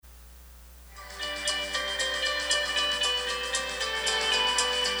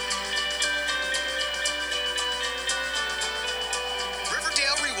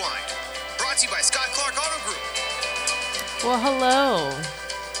Well, hello.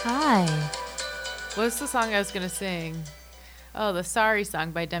 Hi. What's the song I was going to sing? Oh, the Sorry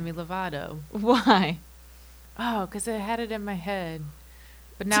song by Demi Lovato. Why? Oh, because I had it in my head.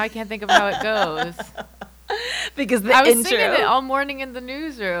 But now I can't think of how it goes. Because the I was intro. singing it all morning in the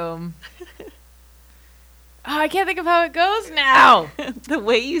newsroom. Oh, I can't think of how it goes now. The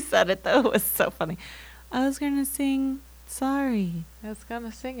way you said it, though, was so funny. I was going to sing Sorry. I was going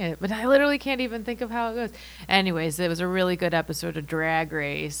to sing it, but I literally can't even think of how it goes. Anyways, it was a really good episode of Drag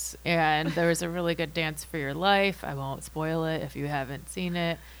Race, and there was a really good Dance for Your Life. I won't spoil it if you haven't seen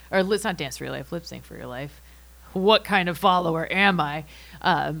it. Or it's not Dance for Your Life, Lip Sync for Your Life. What kind of follower am I?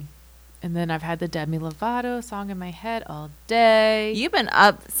 And then I've had the Demi Lovato song in my head all day. You've been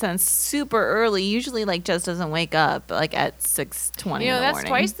up since super early. Usually, Jess doesn't wake up, at 6:20 in the morning. That's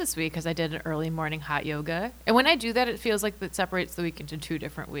twice this week because I did an early morning hot yoga. And when I do that, it feels like it separates the week into two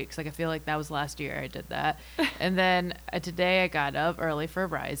different weeks. I feel like that was last year I did that. And then today I got up early for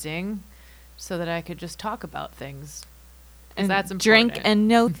Rising so that I could just talk about things. And that's important. Drink and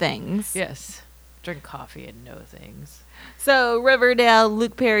know things. Yes. Drink coffee and know things. So, Riverdale,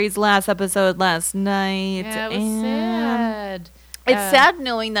 Luke Perry's last episode last night. Yeah, it was sad. It's sad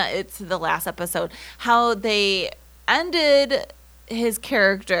knowing that it's the last episode. How they ended his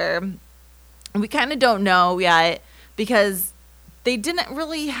character, we kind of don't know yet because they didn't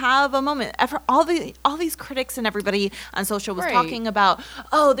really have a moment. After all these critics and everybody on social was talking about,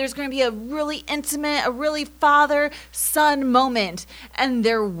 there's going to be a really intimate, a really father-son moment. And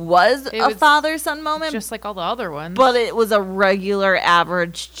there was a father-son moment. Just like all the other ones. But it was a regular,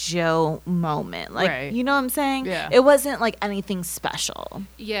 average Joe moment. You know what I'm saying? Yeah. It wasn't anything special.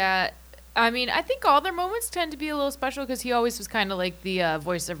 Yeah. I mean, I think all their moments tend to be a little special because he always was kind of like the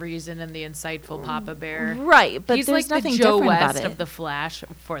voice of reason and the insightful Papa Bear. Right, but he's there's like nothing the Joe different West about it. of the Flash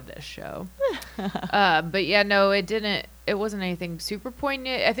for this show. But yeah, no, it didn't. It wasn't anything super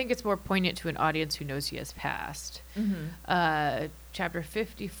poignant. I think it's more poignant to an audience who knows he has passed. Mm-hmm. Chapter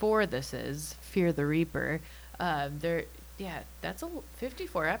 54. This is Fear the Reaper. That's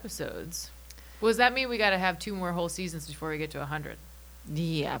 54 episodes. Well, does that mean we got to have 2 more whole seasons before we get to 100?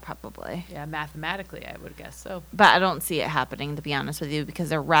 Yeah, probably. Yeah, mathematically, I would guess so. But I don't see it happening, to be honest with you, because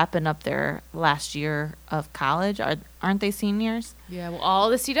they're wrapping up their last year of college. Aren't they seniors? Yeah, well,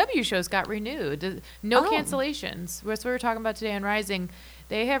 all the CW shows got renewed. No cancellations. That's what we were talking about today on Rising.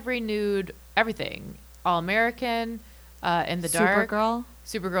 They have renewed everything. All-American, In the Dark.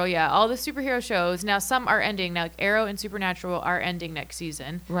 Supergirl, yeah. All the superhero shows. Now, some are ending. Now, Arrow and Supernatural are ending next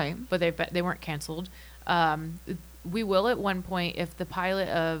season. Right. But they weren't canceled. We will at one point, if the pilot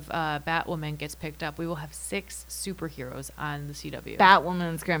of Batwoman gets picked up, we will have 6 superheroes on the CW.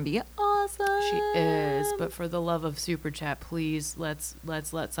 Batwoman's gonna be awesome. She is, but for the love of Super Chat, please let's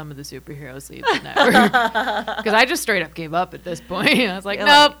let some of the superheroes leave the network because I just straight up gave up at this point. I was like,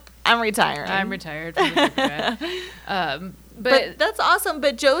 nope, I'm retiring. I'm retired from the Super Chat. But that's awesome.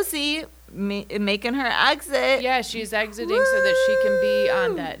 But Josie making her exit. Yeah, she's exiting so that she can be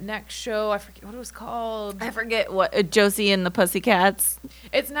on that next show. I forget what it was called. I forget what Josie and the Pussycats.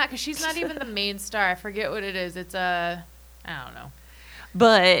 It's not because she's not even the main star. I forget what it is. It's I don't know.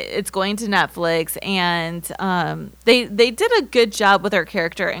 But it's going to Netflix, and they did a good job with her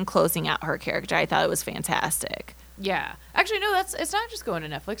character and closing out her character. I thought it was fantastic. Yeah, actually, no, it's not just going to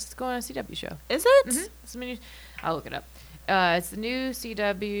Netflix. It's going on a CW show. Is it? Mm-hmm. I'll look it up. It's the new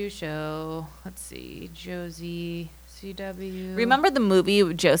CW show. Let's see. Josie, CW. Remember the movie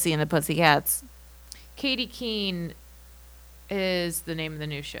with Josie and the Pussycats? Katie Keene is the name of the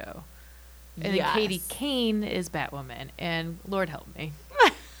new show. And Yes. then Katie Kane is Batwoman. And Lord help me.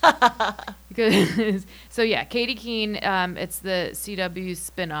 Because so, yeah, Katie Keene, it's the CW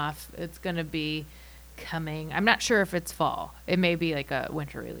spinoff. It's going to be coming. I'm not sure if it's fall. It may be like a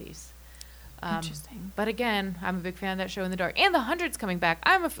winter release. Interesting. But again, I'm a big fan of that show in the dark. And the 100's coming back.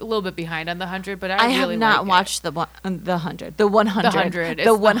 I'm a little bit behind on the 100, but I really have not watched the 100. The 100. The 100.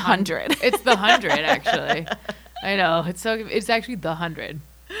 The 100. It's the 100, actually. I know. It's actually the 100.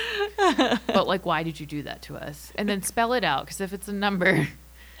 But, why did you do that to us? And then spell it out, because if it's a number...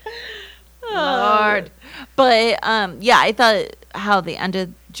 Lord. But, I thought how they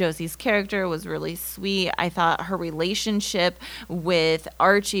ended Josie's character was really sweet. I thought her relationship with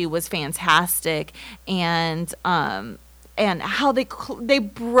Archie was fantastic. And how they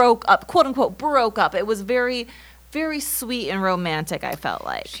broke up, quote unquote, broke up. It was very, very sweet and romantic, I felt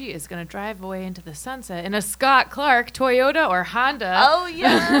like. She is going to drive away into the sunset in a Scott Clark Toyota or Honda. Oh,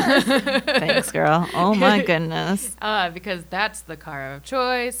 yes. Thanks, girl. Oh, my goodness. Because that's the car of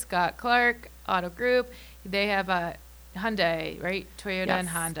choice. Scott Clark Auto Group. They have a Hyundai, right? Toyota and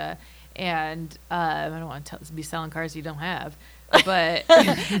Honda. And I don't want to be selling cars you don't have. But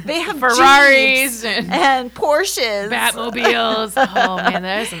they have Ferraris and Porsches, Batmobiles. Oh man,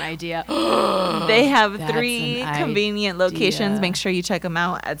 there's an idea. They have 3 convenient locations. Make sure you check them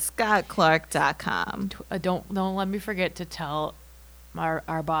out at scottclark.com. Don't let me forget to tell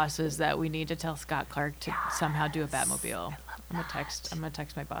our bosses that we need to tell Scott Clark to somehow do a Batmobile. I'm gonna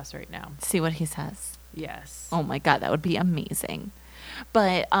text my boss right now. See what he says. Yes. Oh my God, that would be amazing.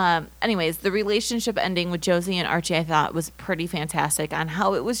 But anyways, the relationship ending with Josie and Archie, I thought was pretty fantastic on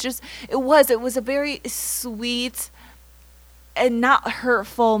how it was a very sweet and not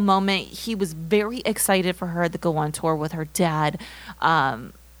hurtful moment. He was very excited for her to go on tour with her dad,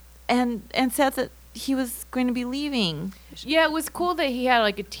 and said that he was going to be leaving. Yeah, it was cool that he had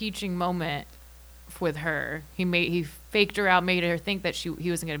like a teaching moment with her. He faked her out, made her think that he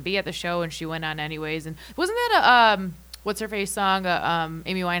wasn't going to be at the show, and she went on anyways. And wasn't that a what's her face song,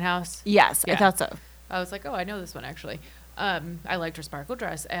 Amy Winehouse? Yes, yeah. I thought so. I was like, oh, I know this one actually. I liked her sparkle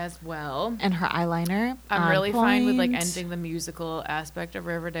dress as well, and her eyeliner. I'm really fine with like ending the musical aspect of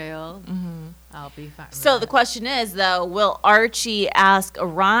Riverdale. Mm-hmm. I'll be fine. So the question is, though, will Archie ask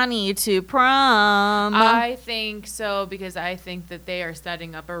Ronnie to prom? I think so, because I think that they are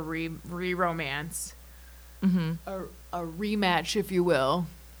setting up a re-romance, a rematch, if you will.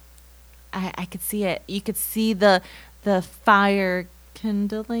 I could see it. You could see the fire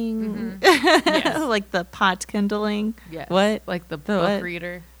kindling, yes. Like the pot kindling. Yes. What? Like the book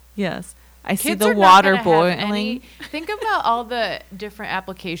reader. Yes. I see Kids the are water not gonna have boiling. Think about all the different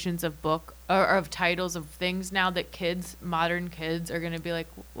applications of book or of titles of things now that modern kids are going to be like,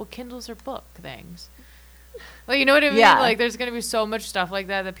 well, Kindles are book things. Well, you know what I mean? Yeah. Like, there's going to be so much stuff like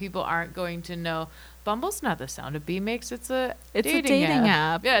that people aren't going to know. Bumble's not the sound of B makes. It's a dating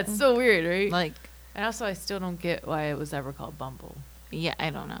app. Yeah, it's so weird, right? Like, and also, I still don't get why it was ever called Bumble. Yeah, I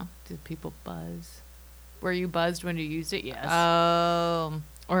don't know. Did people buzz? Were you buzzed when you used it? Yes. Oh,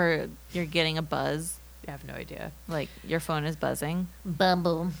 or you're getting a buzz. I have no idea. Like your phone is buzzing.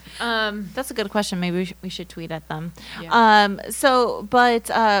 Bumble. That's a good question. Maybe we should tweet at them. Yeah. But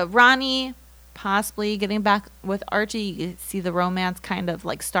Ronnie possibly getting back with Archie. You see the romance kind of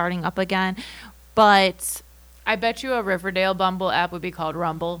like starting up again. But I bet you a Riverdale Bumble app would be called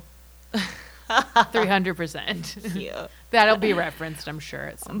Rumble. 300%. Yeah. That'll be referenced, I'm sure,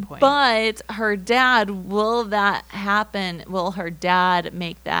 at some point. But her dad, will that happen? Will her dad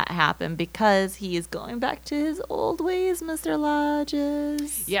make that happen? Because he is going back to his old ways, Mr.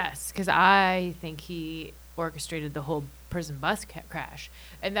 Lodges. Yes, because I think he orchestrated the whole prison bus crash.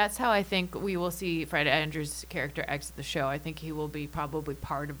 And that's how I think we will see Fred Andrews' character exit the show. I think he will be probably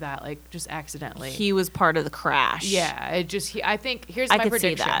part of that, like, just accidentally. He was part of the crash. Yeah, I think, here's my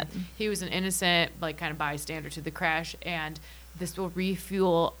prediction. See that. He was an innocent, like, kind of bystander to the crash, and this will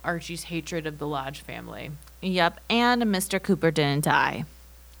refuel Archie's hatred of the Lodge family. Yep, and Mr. Cooper didn't die.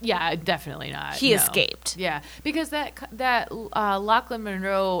 Yeah, definitely not. He escaped. Yeah, because that Lachlan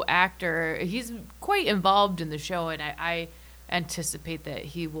Monroe actor, he's quite involved in the show, and I anticipate that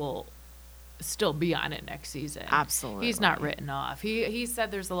he will still be on it next season. Absolutely. He's not written off. He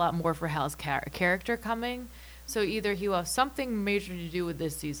said there's a lot more for Hal's character coming, so either he will have something major to do with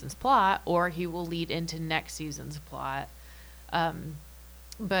this season's plot, or he will lead into next season's plot.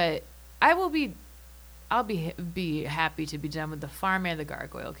 But I'll be happy to be done with the farm and the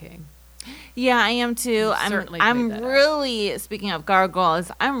Gargoyle King. Yeah, I am too. I'm really, speaking of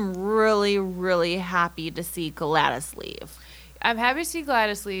gargoyles, I'm really, really happy to see Gladys leave. I'm happy to see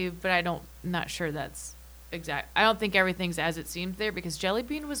Gladys leave, but not sure that's exact. I don't think everything's as it seems there, because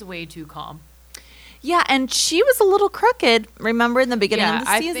Jellybean was way too calm. Yeah, and she was a little crooked, remember, in the beginning of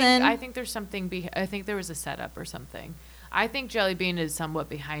the season. I think there's something, I think there was a setup or something. I think Jellybean is somewhat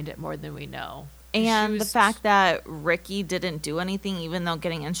behind it more than we know. And the fact that Ricky didn't do anything, even though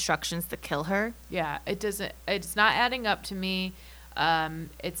getting instructions to kill her. Yeah, it's not adding up to me.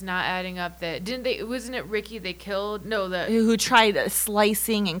 It's not adding up that, wasn't it Ricky they killed? No, who tried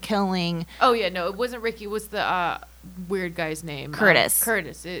slicing and killing. Oh yeah, no, it wasn't Ricky. What's the weird guy's name? Curtis.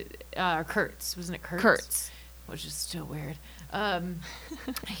 Kurtz, wasn't it Kurtz? Kurtz. Which is still weird.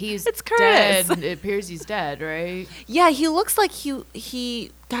 He's it's Curtis. Dead. It appears he's dead, right? Yeah, he looks like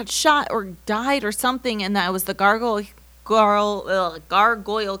he got shot or died or something, and that was the Gargoyle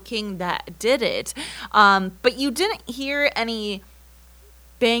King that did it. But you didn't hear any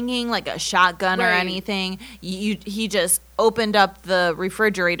banging like a shotgun or anything. He just opened up the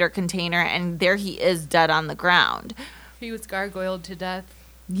refrigerator container, and there he is, dead on the ground. He was gargoyled to death.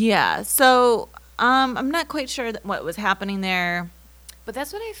 Yeah, so I'm not quite sure what was happening there. But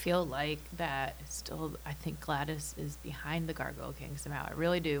that's what I feel like, that still I think Gladys is behind the Gargoyle King somehow. I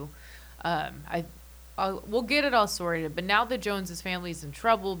really do. We'll get it all sorted. But now the Joneses family's in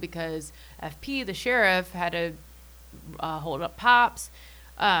trouble because FP, the sheriff, had to hold up Pops.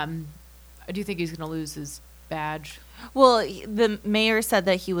 Do you think he's going to lose his badge? Well, the mayor said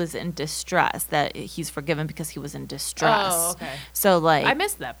that he was in distress, that he's forgiven because he was in distress. Oh, okay. So, like... I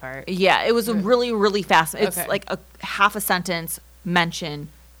missed that part. Yeah, it was a really, really fast... It's Okay. like a half a sentence, mention,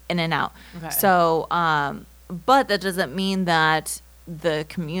 in and out. Okay. So, but that doesn't mean that the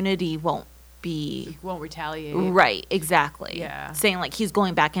community won't be... He won't retaliate. Right, exactly. Yeah. Saying, like, he's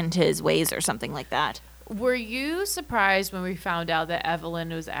going back into his ways or something like that. Were you surprised when we found out that Evelyn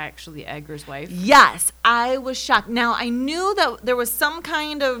was actually Edgar's wife? Yes, I was shocked. Now, I knew that there was some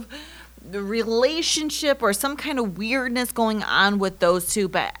kind of relationship or some kind of weirdness going on with those two,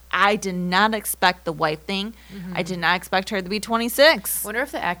 but I did not expect the wife thing. Mm-hmm. I did not expect her to be 26. Wonder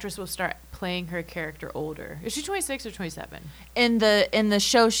if the actress will start playing her character older. Is she 26 or 27? In the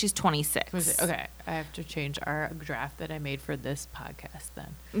show, she's 26. Okay, I have to change our draft that I made for this podcast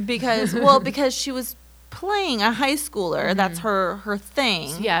then. Because she was playing a high schooler. Mm-hmm. That's her thing.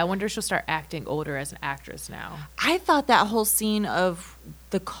 So, yeah, I wonder if she'll start acting older as an actress now. I thought that whole scene of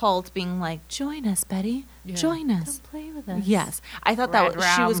the cult being like, "Join us, Betty. Yeah. Join us. Come play with us." Yes, I thought Red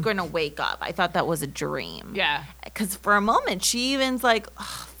she was rum. going to wake up. I thought that was a dream. Yeah. Because for a moment, she even's like,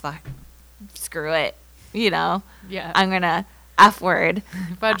 "Oh, fuck, screw it," Yeah. Yeah. I'm gonna F word.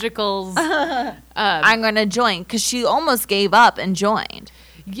 Fudgicles. I'm gonna join because she almost gave up and joined.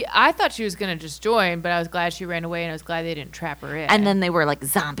 Yeah, I thought she was going to just join, but I was glad she ran away, and I was glad they didn't trap her in. And then they were like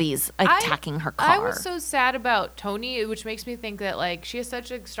zombies attacking her car. I was so sad about Tony, which makes me think that, like, she has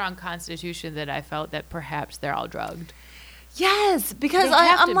such a strong constitution that I felt that perhaps they're all drugged. Yes, because They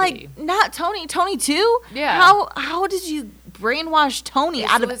have I'm to like, be. not Tony. Tony too? Yeah. How did you brainwash Tony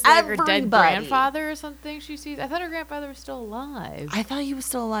out So of was like her everybody? dead grandfather or something she sees? I thought her grandfather was still alive. I thought he was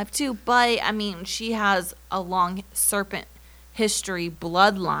still alive too, but I mean, she has a long serpent history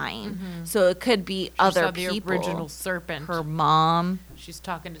bloodline, so it could be She other saw the people. original serpent. Her mom, She's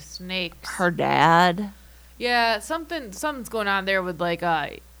talking to snakes. her dad. Yeah, something's going on there with, like,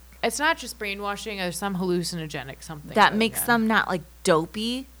 it's not just brainwashing. There's some hallucinogenic something That going makes on. them not like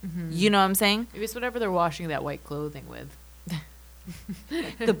dopey. You know what I'm saying? Maybe it's whatever they're washing that white clothing with.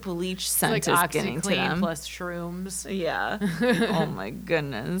 The bleach scent It's is like getting to OxyClean them. plus shrooms. Yeah. Oh my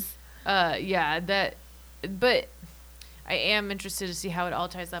goodness. Yeah, but I am interested to see how it all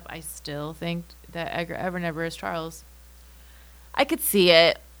ties up. I still think that Edgar ever never is Charles. I could see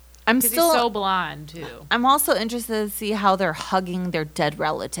it. Because he's so blonde, too. I'm also interested to see how they're hugging their dead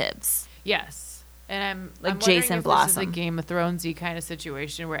relatives. Yes. And I'm Like wondering Jason if Blossom. This is a Game of Thronesy kind of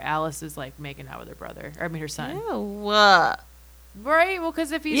situation where Alice is, like, making out with her brother. Or, I mean, her son. Ew. Right? Well,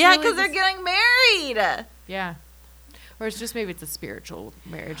 because if he's Yeah, really because they're getting married. Yeah. Or it's just maybe it's a spiritual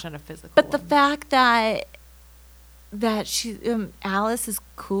marriage, not a physical But the one. fact that she Alice is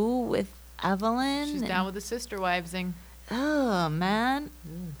cool with Evelyn. She's down with the sister-wivesing. Oh man.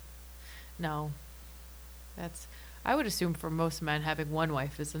 No. I would assume for most men having one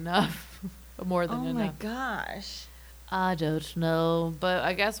wife is enough. More than enough. Oh my gosh. I don't know. But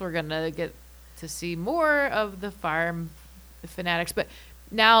I guess we're going to get to see more of the farm fanatics. But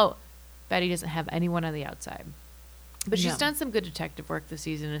now Betty doesn't have anyone on the outside. But she's No. done some good detective work this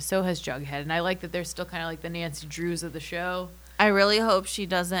season, and so has Jughead. And I like that they're still kind of like the Nancy Drews of the show. I really hope she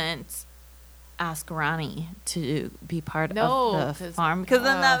doesn't ask Ronnie to be part No, of the 'cause- farm, because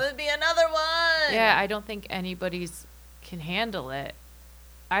then that would be another one. Yeah, I don't think anybody's can handle it.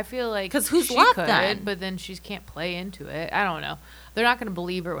 I feel like 'Cause who's she left could, then? but then she can't play into it. I don't know. They're not going to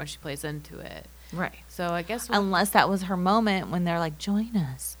believe her when she plays into it. Right. So I guess Unless that was her moment when they're like, join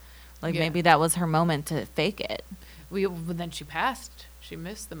us. Like Yeah. maybe that was her moment to fake it. but then she passed. She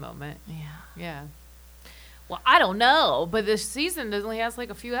missed the moment. Yeah. Yeah. Well, I don't know, but this season only has like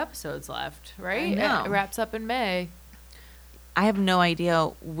a few episodes left, right? know. It wraps up in May. I have no idea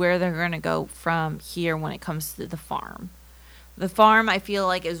where they're going to go from here when it comes to the farm. The farm, I feel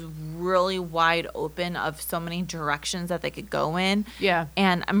like, is really wide open of so many directions that they could go in. Yeah.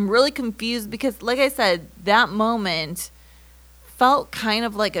 And I'm really confused because, like I said, that moment felt kind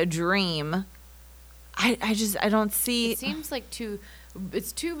of like a dream. I don't see. It seems like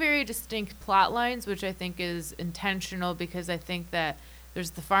it's two very distinct plot lines, which I think is intentional because I think that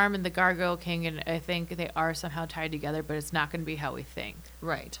there's the farm and the Gargoyle King, and I think they are somehow tied together, but it's not going to be how we think.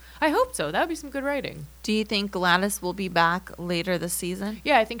 Right. I hope so. That would be some good writing. Do you think Gladys will be back later this season?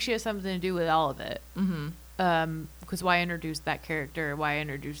 Yeah, I think she has something to do with all of it. Mm-hmm. Because why introduce that character? Why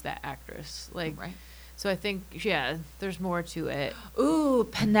introduce that actress? Like, Right. So I think, yeah, there's more to it. Ooh,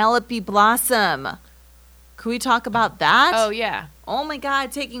 Penelope Blossom. Could we talk about that? Oh, yeah. Oh, my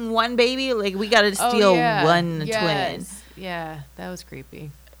God. Taking one baby? Like, we got to steal one twin. Yeah, that was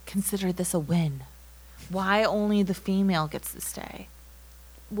creepy. Consider this a win. Why only the female gets to stay?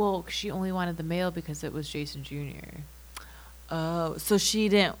 Well, she only wanted the male because it was Jason Jr. Oh, so she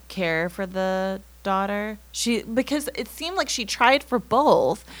didn't care for the daughter? Because it seemed like she tried for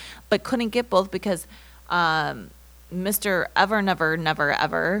both, but couldn't get both because Mr. Ever Never Never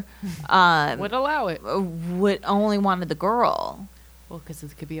Ever would allow it. Would only wanted the girl. Well, because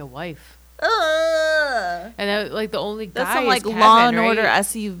it could be a wife. And that, like, the only guy that's some like Kevin, Law and right? Order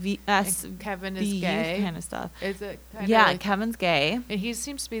SUV Kevin is gay kind of stuff. Is it? Yeah, Kevin's gay, and he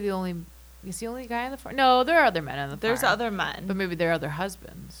seems to be the only. Is the only guy on the farm? No, there are other men on the farm. There's other men, but maybe they're other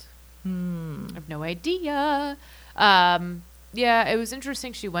husbands. I have no idea. Yeah, it was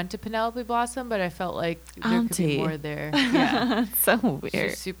interesting. She went to Penelope Blossom, but I felt like there could be more there. Yeah, so weird.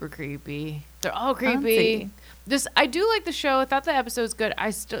 She's super creepy. They're all creepy. I do like the show. I thought the episode was good.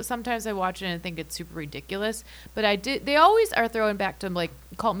 Sometimes I watch it and think it's super ridiculous, but they always are throwing back to like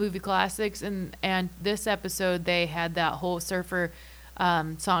cult movie classics, and this episode they had that whole surfer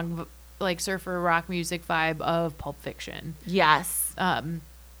song, like surfer rock music vibe of Pulp Fiction. Yes.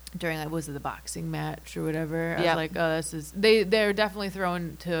 During like, was it the boxing match or whatever? I was like, oh, this is they're definitely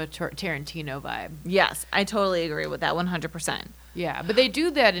thrown to a Tarantino vibe. Yes, I totally agree with that 100%. Yeah, but they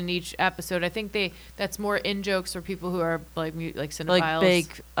do that in each episode. I think that's more in jokes for people who are like cinephiles, like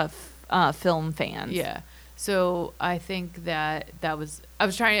big film fans. Yeah. So I think that was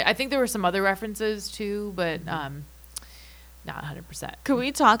I think there were some other references too, but not 100%. Could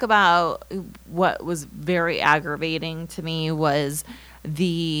we talk about what was very aggravating to me was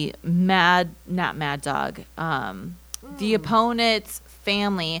the not Mad Dog, the opponent's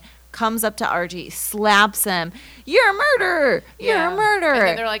family comes up to Archie, slaps him. You're a murderer. You're a murderer. And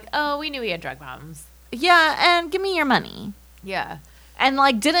then they're like, oh, we knew he had drug problems. Yeah, and give me your money. Yeah. And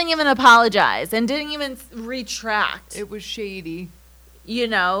like didn't even apologize and didn't even retract. It was shady. You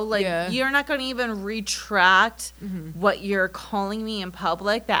know, like you're not going to even retract what you're calling me in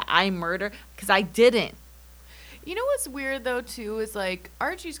public that I murder because I didn't. You know what's weird though too is like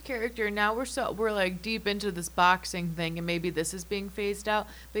Archie's character. Now we're like deep into this boxing thing, and maybe this is being phased out.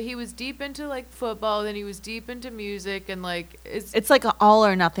 But he was deep into like football, then he was deep into music, and like it's like an all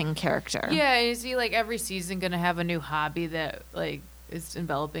or nothing character. Yeah, and is he like every season gonna have a new hobby that like is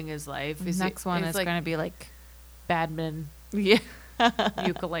enveloping his life? Next one is like, gonna be like badminton,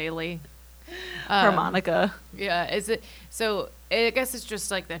 ukulele. Harmonica. Yeah, is it? So I guess it's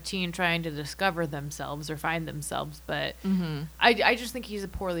just like the teen trying to discover themselves or find themselves. But I just think he's a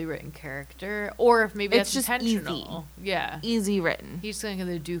poorly written character, or if maybe it's just intentional. Easy written. He's kind of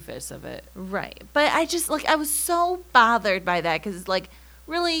the doofus of it, right? But I just I was so bothered by that because like,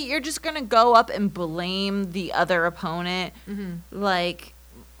 really, you're just gonna go up and blame the other opponent, like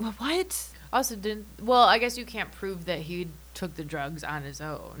what? Also, I guess you can't prove that he took the drugs on his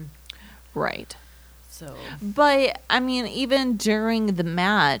own. Right. So, but I mean, even during the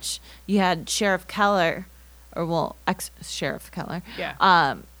match, you had Sheriff Keller, ex-Sheriff Keller.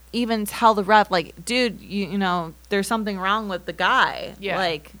 Yeah. Even tell the ref, like, dude, you know, there's something wrong with the guy. Yeah.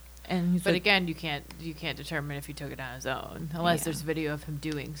 Like, and he's but again, you can't determine if he took it on his own unless there's video of him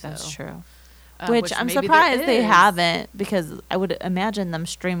doing so. That's true. Which I'm surprised they haven't, because I would imagine them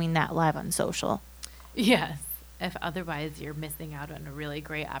streaming that live on social. Yes. If otherwise, you're missing out on a really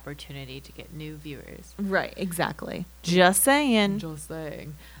great opportunity to get new viewers. Right, exactly. Just saying.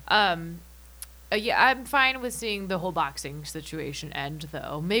 Yeah, I'm fine with seeing the whole boxing situation end,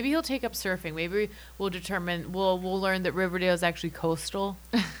 though. Maybe he'll take up surfing. Maybe we'll learn that Riverdale is actually coastal.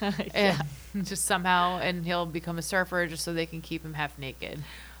 And just somehow, and he'll become a surfer just so they can keep him half naked.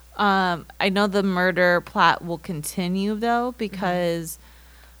 I know the murder plot will continue, though, because...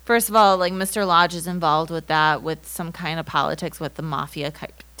 First of all, like Mr. Lodge is involved with that, with some kind of politics with the mafia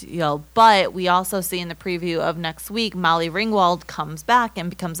type deal. But we also see in the preview of next week, Molly Ringwald comes back and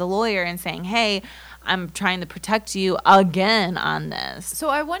becomes a lawyer and saying, hey, I'm trying to protect you again on this. So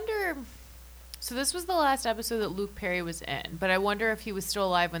I wonder, so this was the last episode that Luke Perry was in, but I wonder if he was still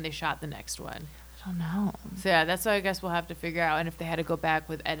alive when they shot the next one. I don't know. So yeah, that's what I guess we'll have to figure out. And if they had to go back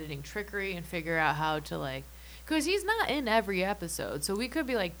with editing trickery and figure out how to like, because he's not in every episode. So we could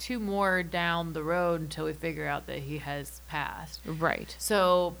be like 2 more down the road until we figure out that he has passed. Right.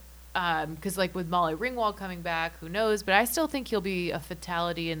 So, because like with Molly Ringwald coming back, who knows? But I still think he'll be a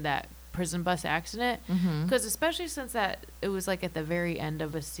fatality in that prison bus accident. Because especially since it was like at the very end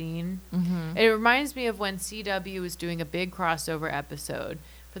of a scene. It reminds me of when CW was doing a big crossover episode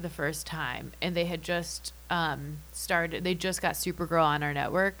for the first time. And they had just they just got Supergirl on our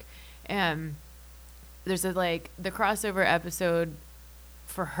network. And there's a like the crossover episode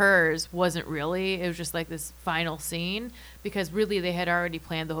for hers wasn't really. It was just like this final scene because really they had already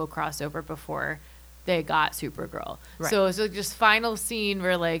planned the whole crossover before they got Supergirl. Right. So it's like just final scene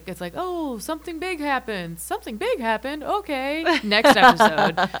where like it's like, oh, something big happened. Something big happened. Okay. Next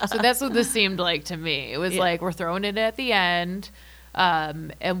episode. So that's what this seemed like to me. It was like we're throwing it at the end.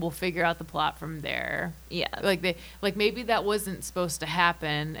 And we'll figure out the plot from there. Yeah. Like maybe that wasn't supposed to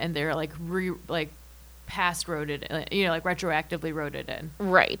happen and they're like past wrote it, like retroactively wrote it in.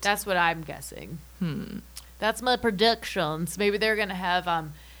 Right. That's what I'm guessing. That's my predictions. Maybe they're gonna have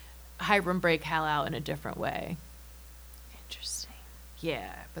Hiram break Hal out in a different way. Interesting.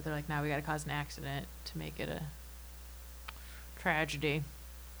 Yeah, but they're like, now we gotta cause an accident to make it a tragedy.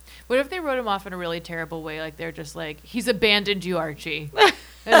 What if they wrote him off in a really terrible way? Like they're just like, he's abandoned you, Archie, and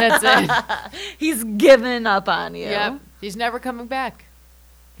that's it. He's given up on you. Yep. He's never coming back.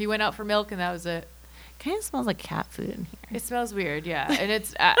 He went out for milk and that was it. Kind of smells like cat food in here. It smells weird, yeah, and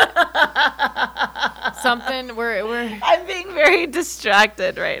it's something. We're. I'm being very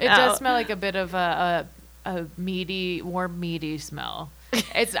distracted right now. It does smell like a bit of a meaty, warm, meaty smell.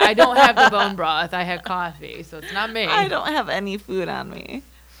 I don't have the bone broth. I had coffee, so it's not me. I don't have any food on me.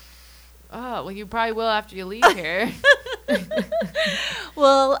 Oh, well, you probably will after you leave here.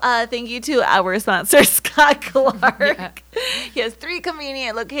 Well, thank you to our sponsor, Scott Clark. Yeah. He has 3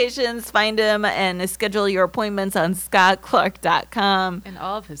 convenient locations. Find him and schedule your appointments on scottclark.com. And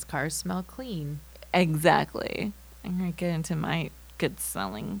all of his cars smell clean. Exactly. I'm going to get into my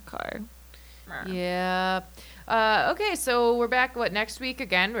good-selling car. Yeah. Okay, so we're back, next week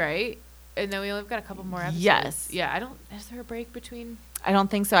again, right? And then we only got a couple more episodes. Yes. Yeah, is there a break between? I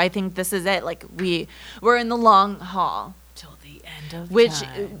don't think so. I think this is it. Like, we're in the long haul. Till the end of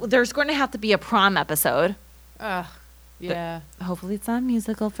time. There's going to have to be a prom episode. Yeah. But hopefully it's not a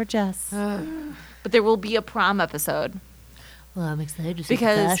musical for Jess. But there will be a prom episode. Well, I'm excited to see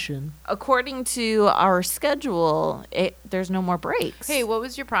because fashion. According to our schedule, there's no more breaks. Hey, what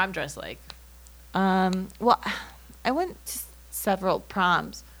was your prom dress like? Well, I went to several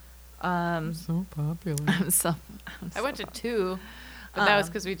proms. So popular. I went to 2, but that was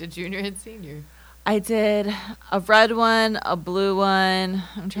because we did junior and senior. I did a red one, a blue one.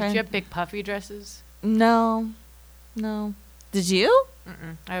 Did you have big puffy dresses? No. Did you?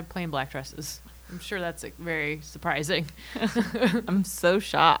 Mm-mm. I had plain black dresses. I'm sure that's very surprising. I'm so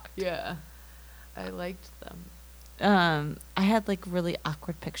shocked. Yeah. I liked them. I had like really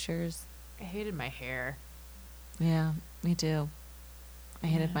awkward pictures. I hated my hair. Yeah, me too. I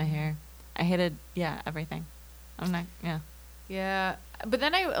hated my hair. I hated, everything. Yeah. But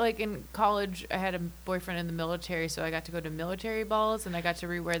then in college, I had a boyfriend in the military, so I got to go to military balls, and I got to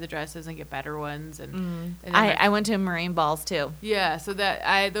rewear the dresses and get better ones. And I went to Marine balls, too. Yeah, so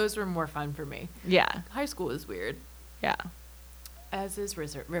those were more fun for me. Yeah. High school was weird. Yeah. As is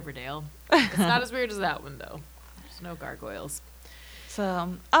Riverdale. It's not as weird as that one, though. There's no gargoyles.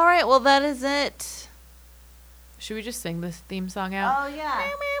 So, all right, well, that is it. Should we just sing this theme song out? Oh, yeah. I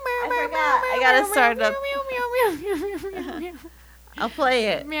forgot. I got to start up. I'll play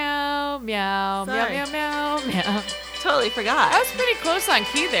it. Meow, meow, Sorry. meow, meow, meow, meow. Totally forgot. I was pretty close on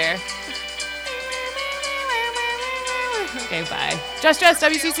key there. Okay, bye. Just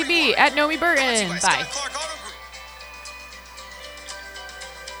WCCB at Nomi Burton. Bye.